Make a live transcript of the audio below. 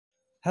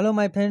Hello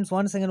my friends,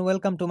 once again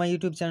welcome to my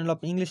YouTube channel of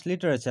English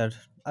literature.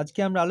 আজকে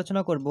আমরা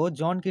আলোচনা করব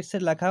জন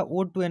কিটসের লেখা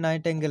ওড টু এ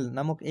নাইটেঙ্গেল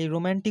নামক এই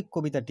রোম্যান্টিক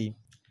কবিতাটি।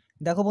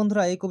 দেখো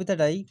বন্ধুরা, এই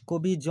কবিতাটাই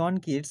কবি জন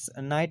কিটস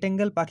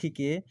নাইটেঙ্গেল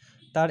পাখিকে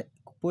তার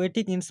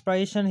পোয়েটিক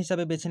ইন্সপিরেশন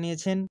হিসাবে বেছে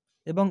নিয়েছেন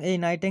এবং এই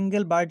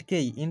নাইটেঙ্গেল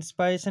বার্ডকেই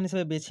ইন্সপিরেশন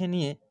হিসাবে বেছে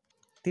নিয়ে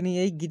তিনি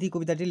এই গীতি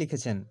কবিতাটি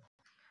লিখেছেন।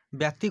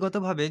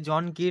 ব্যক্তিগতভাবে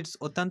জন কিটস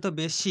অত্যন্ত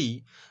বেশি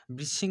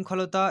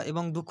বিশৃঙ্খলতা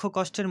এবং দুঃখ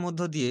কষ্টের মধ্য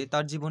দিয়ে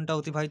তার জীবনটা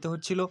অতিবাহিত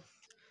হচ্ছিল।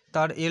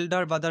 তার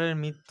এল্ডার ব্রাদারের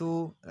মৃত্যু,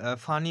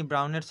 ফানি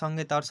ব্রাউনের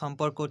সঙ্গে তার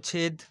সম্পর্ক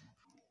ছেদ,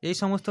 এই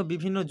সমস্ত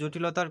বিভিন্ন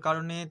জটিলতার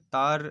কারণে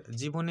তার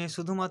জীবনে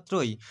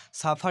শুধুমাত্রই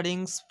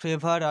সাফারিংস,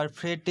 ফেভার আর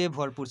ফ্রেটে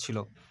ভরপুর ছিল।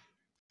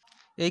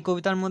 এই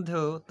কবিতার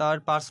মধ্যেও তার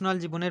পার্সোনাল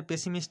জীবনের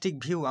পেসিমিস্টিক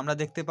ভিউ আমরা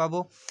দেখতে পাবো,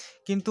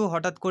 কিন্তু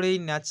হঠাৎ করেই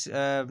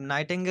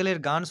নাইটেঙ্গেলের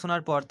গান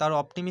শোনার পর তার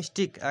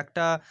অপটিমিস্টিক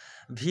একটা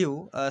ভিউ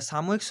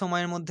সাময়িক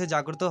সময়ের মধ্যে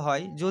জাগ্রত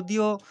হয়,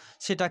 যদিও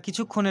সেটা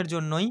কিছুক্ষণের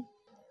জন্যই।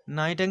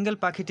 নাইটেঙ্গেল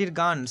পাখিটির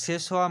গান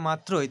শেষ হওয়া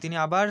মাত্রই তিনি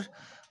আবার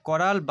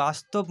করাল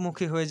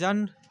বাস্তবমুখী হয়ে যান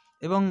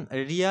এবং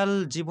রিয়াল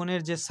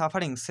জীবনের যে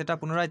সাফারিং সেটা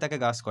পুনরায় তাকে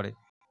গ্রাস করে।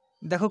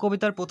 দেখো,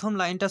 কবিতার প্রথম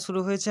লাইনটা শুরু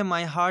হয়েছে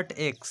my heart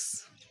x.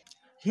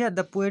 Here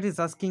the poet is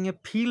asking A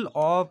feel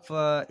of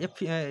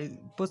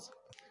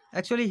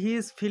actually he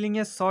is feeling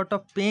A sort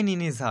of pain in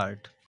his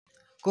heart.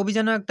 কবি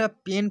যেন একটা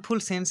পেনফুল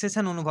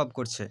সেন্সেশন অনুভব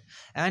করছে,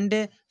 অ্যান্ড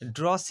এ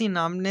ড্রসি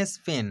নামনেস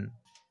পেন,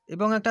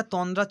 এবং একটা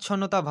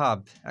তন্দ্রাচ্ছন্নতা ভাব,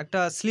 একটা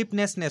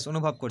স্লিপনেসনেস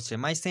অনুভব করছে।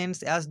 মাই sense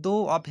as though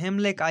of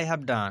হেমলেক I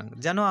have done,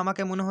 যেন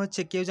আমাকে মনে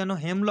হচ্ছে কেউ যেন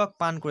হেমলক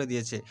পান করে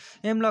দিয়েছে।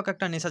 হেমলক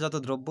একটা নেশাজাত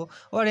দ্রব্য।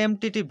 ওর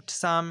এমটিটিভ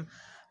সাম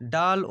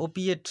ডাল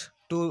ওপিয়েট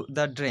টু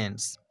দ্য ড্রেন্স,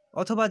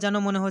 অথবা যেন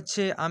মনে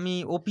হচ্ছে আমি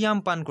ওপিয়াম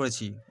পান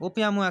করেছি।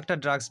 ওপিয়ামও একটা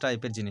ড্রাগস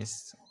টাইপের জিনিস।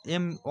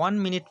 1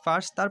 মিনিট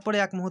পাস, তারপরে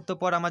এক মুহূর্ত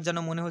পর আমার যেন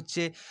মনে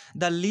হচ্ছে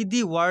দ্য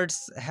লিদি ওয়ার্ডস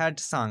হ্যাড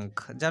সাঙ্ক,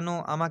 যেন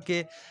আমাকে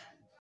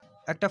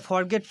একটা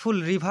ফরগেটফুল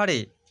রিভারে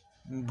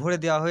ভরে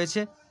দেওয়া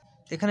হয়েছে।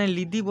 এখানে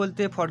লিদি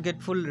বলতে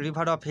ফরগেটফুল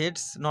রিভার অফ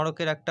হেডস,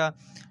 নরকের একটা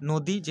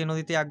নদী, যে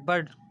নদীতে একবার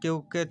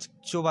কেউকে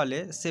চোবালে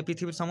সে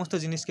পৃথিবীর সমস্ত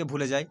জিনিসকে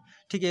ভুলে যায়।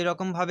 ঠিক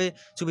এইরকমভাবে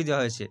চুবি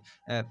দেওয়া হয়েছে।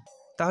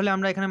 তাহলে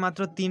আমরা এখানে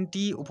মাত্র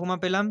 3টি উপমা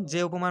পেলাম, যে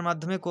উপমার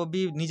মাধ্যমে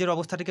কবি নিজের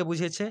অবস্থাটিকে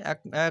বুঝিয়েছে।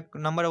 এক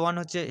নাম্বার 1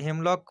 হচ্ছে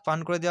হেমলক পান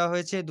করে দেওয়া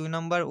হয়েছে, 2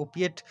 নম্বর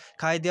ওপিয়েট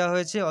খাইয়ে দেওয়া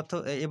হয়েছে,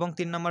 এবং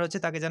 3 নম্বর হচ্ছে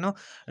তাকে যেন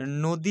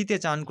নদীতে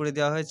চান করে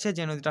দেওয়া হয়েছে,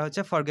 যে নদীটা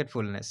হচ্ছে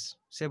ফরগেটফুলনেস,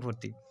 সে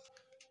ভর্তি।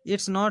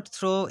 It's not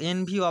throw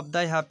NV of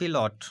the happy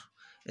লট।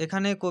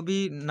 এখানে কবি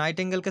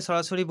নাইটেঙ্গেলকে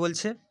সরাসরি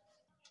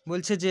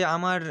বলছে যে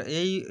আমার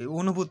এই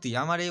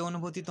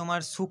অনুভূতি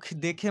তোমার সুখ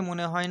দেখে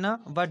মনে হয় না,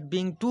 but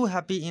being two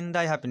happy in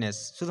দাই হ্যাপিনেস,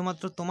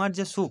 শুধুমাত্র তোমার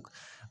যে সুখ,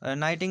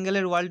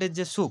 নাইটেঙ্গেলের ওয়ার্ল্ডের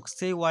যে সুখ,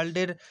 সেই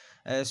ওয়ার্ল্ডের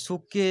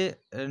সুখকে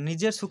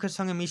নিজের সুখের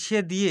সঙ্গে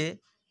মিশিয়ে দিয়ে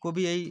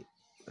কবি এই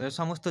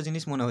সমস্ত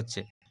জিনিস মনে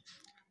হচ্ছে।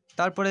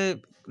 তারপরে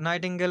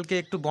নাইটেঙ্গেলকে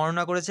একটু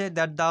বর্ণনা করেছে,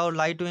 দ্যাট দাও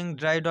light wing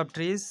dried of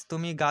trees,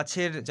 তুমি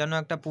গাছের যেন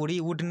একটা পরি,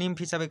 উড নিম্ফ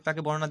হিসাবে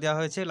তাকে বর্ণনা দেওয়া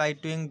হয়েছে। লাইট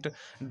উইং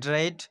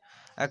ড্রাইড,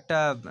 একটা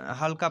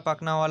হালকা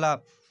পাখনাওয়ালা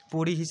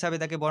পরি হিসাবে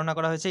তাকে বর্ণনা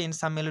করা হয়েছে। ইন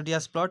সাম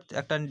মেলোডিয়াস প্লট,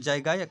 একটা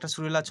জায়গায়, একটা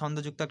সুরেলা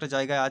ছন্দযুক্ত একটা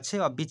জায়গায় আছে।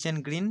 অফ বিচ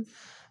অ্যান্ড গ্রিন,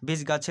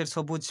 বীজ গাছের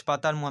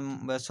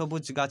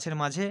সবুজ গাছের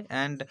মাঝে।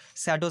 অ্যান্ড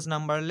শ্যাডোজ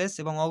নাম্বারলেস,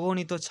 এবং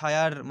অগণিত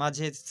ছায়ার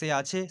মাঝে সে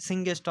আছে।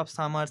 সিঙ্গেস্ট of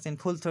Summers in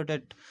full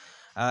throated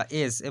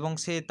S, এবং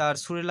সে তার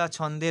সুরেলা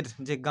ছন্দের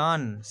যে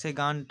গান, সে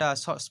গানটা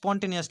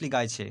স্পন্টেনিয়াসলি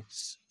গাইছে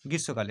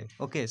গ্রীষ্মকালে।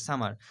 ওকে,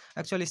 সামার,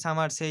 অ্যাকচুয়ালি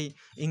সামার সেই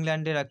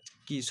ইংল্যান্ডের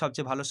কি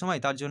সবচেয়ে ভালো সময়,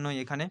 তার জন্যই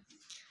এখানে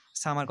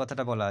সামার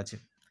কথাটা বলা আছে।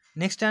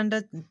 নেক্সট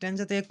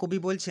স্ট্যান্জাতে কবি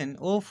বলছেন,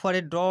 O for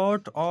a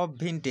drought of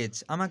vintage,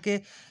 আমাকে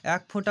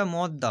এক ফোঁটা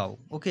মদ দাও।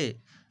 ওকে,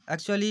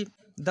 actually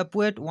the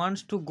poet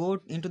wants to go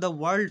into the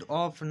world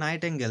of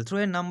Nightingale through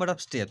a number of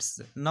steps.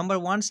 Number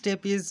 1 step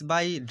is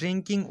by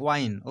drinking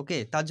wine. ওকে,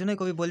 তার জন্যই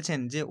কবি বলছেন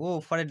যে O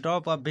for a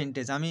drop of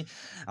vintage,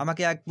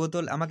 আমাকে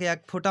এক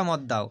ফোঁটা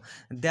মদ দাও।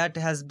 That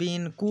has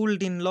been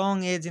cooled in long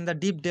age in the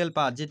deep del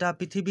path, যেটা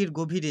পৃথিবীর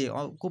গভীরে,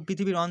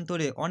 পৃথিবীর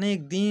অন্তরে অনেক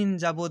দিন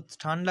যাবৎ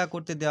ঠান্ডা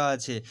করতে দেওয়া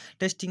আছে।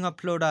 টেস্টিং অফ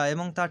ফ্লোরা,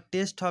 এবং তার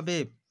টেস্ট হবে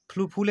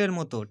ফুলের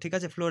মতো, ঠিক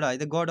আছে। Flora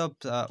the god of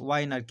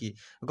wine আর কি,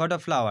 god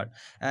of flower,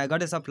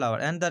 goddess of flower.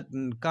 And the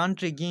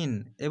country গিন,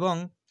 এবং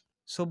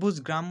সবুজ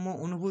গ্রাম্য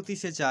অনুভূতি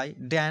সে চায়।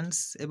 ড্যান্স,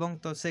 এবং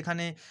তো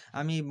সেখানে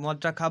আমি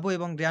মদটা খাবো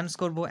এবং ড্যান্স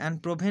করবো। অ্যান্ড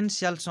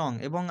প্রভিন্সিয়াল সং,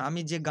 এবং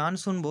আমি যে গান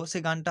শুনবো সে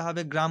গানটা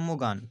হবে গ্রাম্য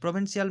গান।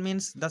 Provincial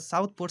means the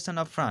south portion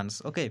of France.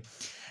 Okay,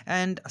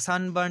 and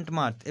সানবার্ন্ট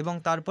মার্থ, এবং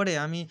তারপরে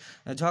আমি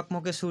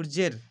ঝকমকে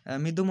সূর্যের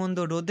মৃদুমন্দ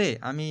রোদে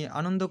আমি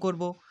আনন্দ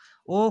করব।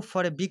 O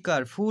for a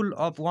beaker full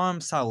of worm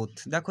south,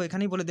 দেখো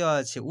এখানেই বলে দেওয়া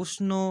আছে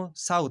উষ্ণ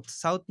সাউথ।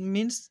 সাউথ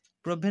মিনস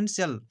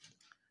প্রভিন্সিয়াল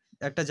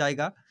একটা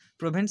জায়গা,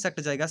 প্রভিন্স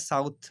একটা জায়গা,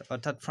 সাউথ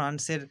অর্থাৎ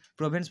ফ্রান্সের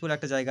প্রভিন্স বলে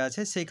একটা জায়গা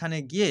আছে। সেইখানে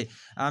গিয়ে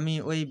আমি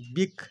ওই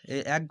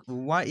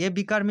এ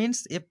বিকার means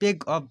a peg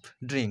of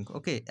drink.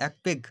 ওকে, এক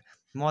পেগ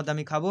মদ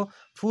আমি খাবো।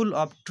 ফুল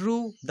অফ ট্রু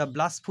দ্য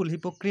ব্লাসফুল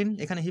হিপোক্রিন,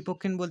 এখানে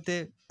হিপোক্রিন বলতে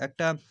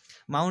একটা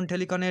মাউন্ট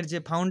হেলিকনের যে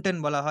ফাউন্টেন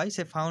বলা হয়,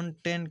 সে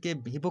ফাউন্টেনকে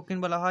হিপোক্রিন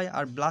বলা হয়।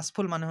 আর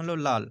ব্লাসফুল মানে হলো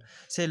লাল,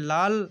 সে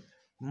লাল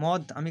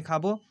মদ আমি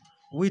খাবো।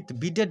 উইথ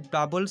বিডেড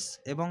বাবলস,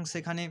 এবং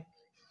সেখানে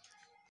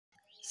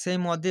সেই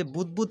মদে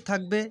বুদবুদ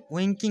থাকবে,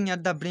 উইঙ্কিং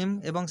অ্যাট দ্য ব্রিম,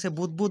 এবং সে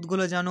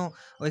বুদবুদগুলো যেন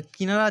ওই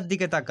কিনারার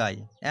দিকে তাকায়,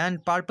 অ্যান্ড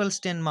পার্পল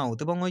স্টেন মাউথ,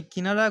 এবং ওই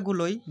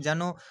কিনারাগুলোই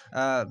যেন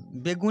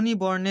বেগুনি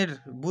বর্ণের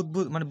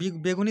বুদবুদ, মানে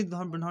বেগুনি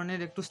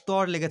ধরনের একটু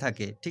স্তর লেগে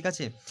থাকে, ঠিক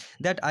আছে।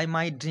 দ্যাট আই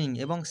মাইট ড্রিঙ্ক,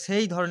 এবং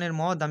সেই ধরনের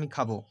মদ আমি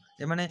খাবো।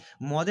 মানে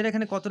মদের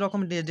এখানে কত রকম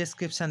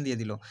ডেসক্রিপশান দিয়ে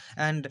দিল।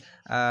 And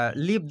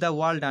leave the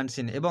world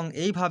unseen, এবং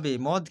এইভাবে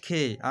মদ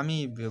খেয়ে আমি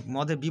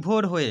মদে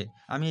বিভোর হয়ে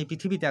আমি এই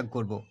পৃথিবী ত্যাগ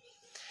করব।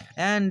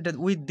 And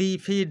with the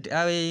feed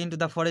away into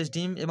the forest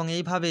ডিম, এবং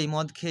এইভাবেই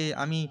মদ খেয়ে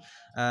আমি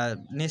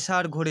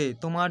নেশার ঘোরে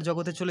তোমার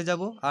জগতে চলে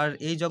যাব আর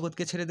এই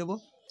জগৎকে ছেড়ে দেব।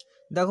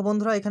 দেখো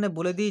বন্ধুরা, এখানে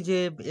বলে দিই যে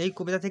এই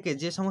কবিতা থেকে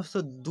যে সমস্ত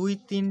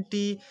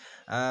 2-3টি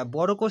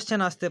বড় কোশ্চেন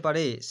আসতে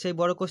পারে সেই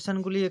বড়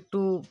কোশ্চেনগুলি একটু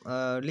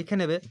লিখে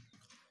নেবে।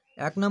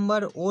 1 নম্বর,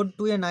 ode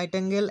to A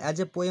Nightingale as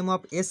a poem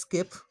of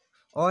escape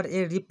or a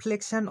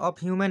reflection of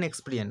human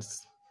experience.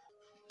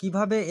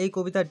 কিভাবে এই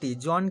কবিতাটি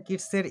জন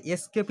কিটসের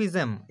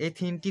এসকেপিজম এই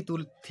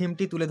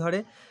থিমটি তুলে ধরে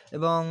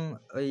এবং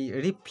ওই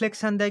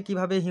রিফ্লেকশান দেয়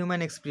কিভাবে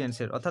হিউম্যান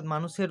এক্সপিরিয়েন্সের, অর্থাৎ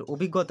মানুষের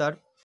অভিজ্ঞতার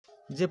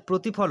যে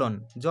প্রতিফলন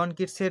জন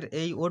কিটসের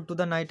এই ওড টু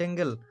দ্য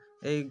নাইটেঙ্গেল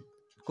এই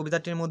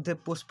কবিতাটির মধ্যে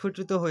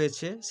প্রস্ফুটিত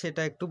হয়েছে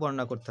সেটা একটু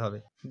বর্ণনা করতে হবে।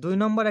 2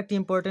 নম্বর একটি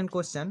important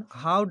question,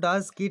 how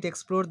does kit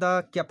explore the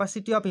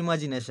capacity of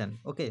imagination.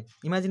 ওকে,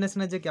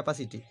 ইমাজিনেশনের যে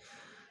ক্যাপাসিটি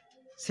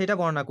সেটা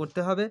বর্ণনা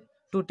করতে হবে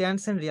two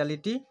transcend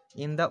reality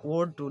in the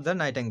ode to the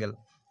Nightingale.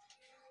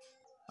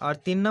 আর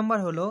 3 নম্বর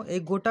হলো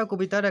এই গোটা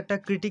কবিতার একটা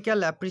ক্রিটিক্যাল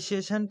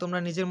অ্যাপ্রিসিয়েশন তোমরা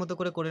নিজের মতো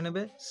করে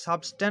নেবে,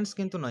 সাবস্ট্যান্স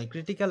কিন্তু নয়,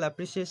 ক্রিটিক্যাল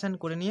অ্যাপ্রিসিয়েশন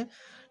করে নিয়ে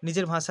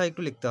নিজের ভাষায়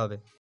একটু লিখতে হবে।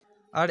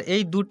 আর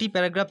এই 2টি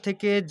প্যারাগ্রাফ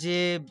থেকে যে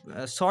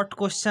শর্ট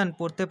কোশ্চেন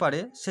পড়তে পারে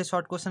সেই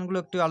শর্ট কোশ্চেনগুলো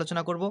একটু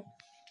আলোচনা করব।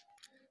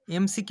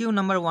 MCQ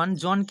number 1,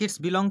 John Keats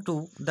belong to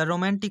the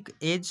romantic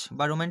age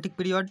বা romantic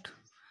period.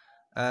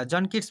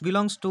 John Keats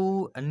belongs to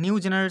new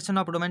generation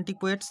of romantic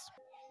poets.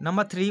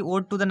 Number 3,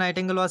 ode to the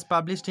Nightingale was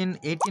published in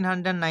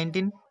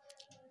 1819.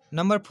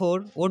 Number 4,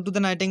 Ode to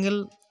the Nightingale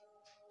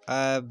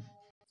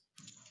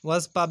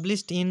was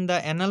published in the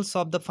Annals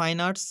of the Fine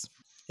Arts.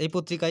 এই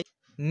পত্রিকায়।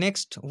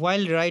 Next,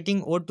 while writing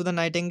Ode to the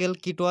Nightingale,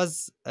 Keats was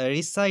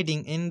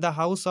residing in the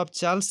house of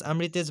Charles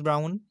Armitage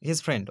Brown, his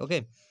friend.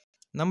 Okay.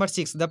 Number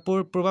 6, the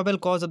probable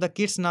cause of the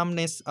Keats'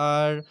 numbness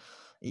are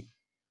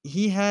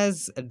he has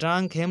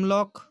drunk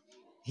hemlock,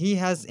 he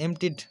has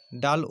emptied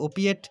dull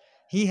opiate,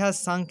 he has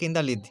sunk in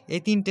the Lith.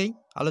 এই তিনটেই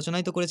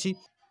আলোচনাই তো করেছি।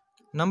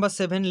 Number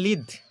 7,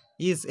 Lith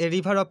is a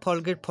river of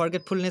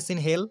forgetfulness in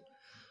hell.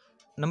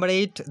 Number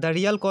 8, the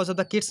real cause of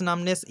the Keats'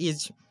 numbness is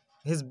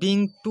his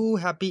being too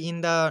happy in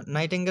the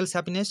Nightingale's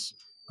happiness.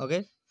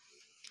 Okay.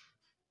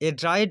 A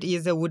dryad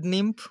is a wood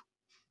nymph.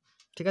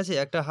 ঠিক আছে,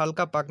 একটা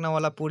হালকা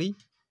পাকনাওয়ালা পরি।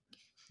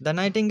 The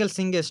Nightingale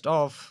singest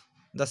of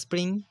the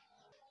spring.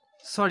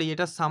 Sorry,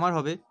 এটা summer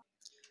হবে।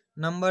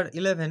 Number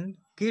 11,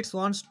 Keats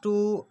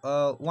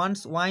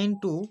wants wine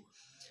to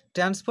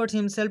transport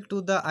himself to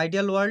the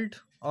ideal world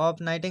of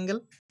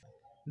Nightingale.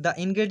 The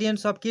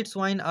ingredients of Keats'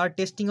 wine are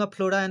tasting of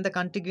flora and the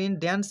country green,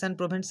 dance and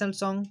provincial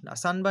song,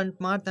 sunburnt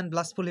mirth and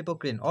blissful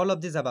hypocrine. All of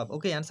these above.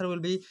 Okay, answer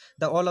will be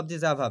the all of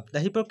these above.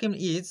 The hypocrine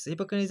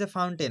is a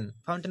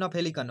fountain of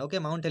Helicon. Okay,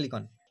 Mount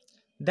Helicon.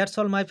 That's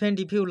all, my friend.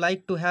 If you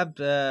like to have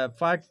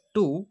part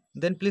 2,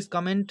 then please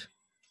comment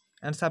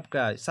and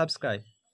subscribe.